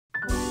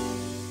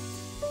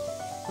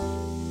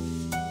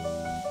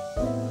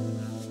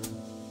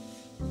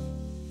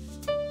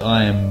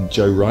I am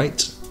Joe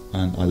Wright,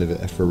 and I live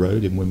at Effra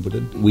Road in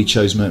Wimbledon. We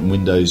chose Merton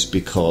Windows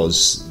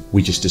because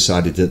we just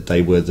decided that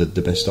they were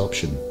the best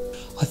option.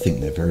 I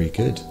think they're very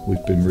good.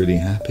 We've been really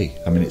happy.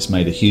 I mean, it's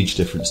made a huge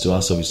difference to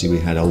us. Obviously, we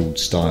had old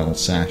style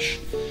Sash,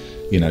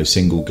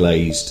 single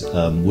glazed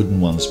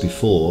wooden ones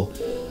before.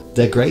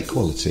 They're great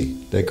quality.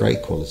 They're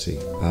great quality.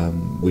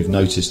 We've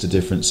noticed a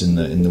difference in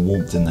the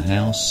warmth in the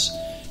house.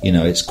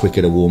 It's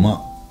quicker to warm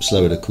up,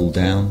 slower to cool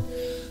down.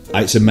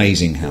 It's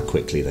amazing how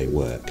quickly they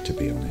work, to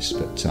be honest.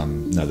 But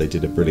no, they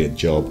did a brilliant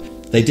job.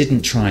 They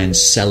didn't try and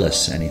sell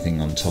us anything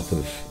on top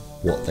of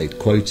what they'd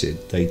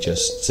quoted. They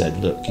just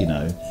said, look,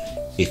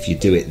 if you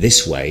do it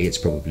this way, it's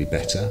probably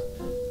better.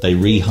 They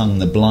rehung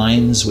the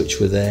blinds,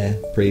 which were there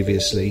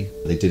previously.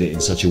 They did it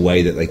in such a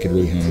way that they could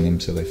rehang them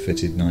so they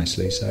fitted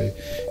nicely. So,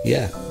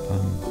 yeah,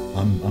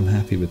 I'm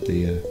happy with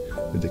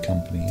the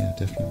company. Yeah,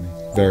 definitely.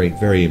 Very,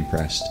 very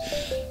impressed,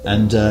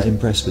 and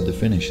impressed with the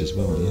finish as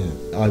well.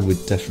 Yeah, I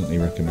would definitely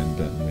recommend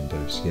Merton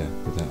Windows. Yeah,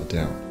 without a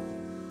doubt.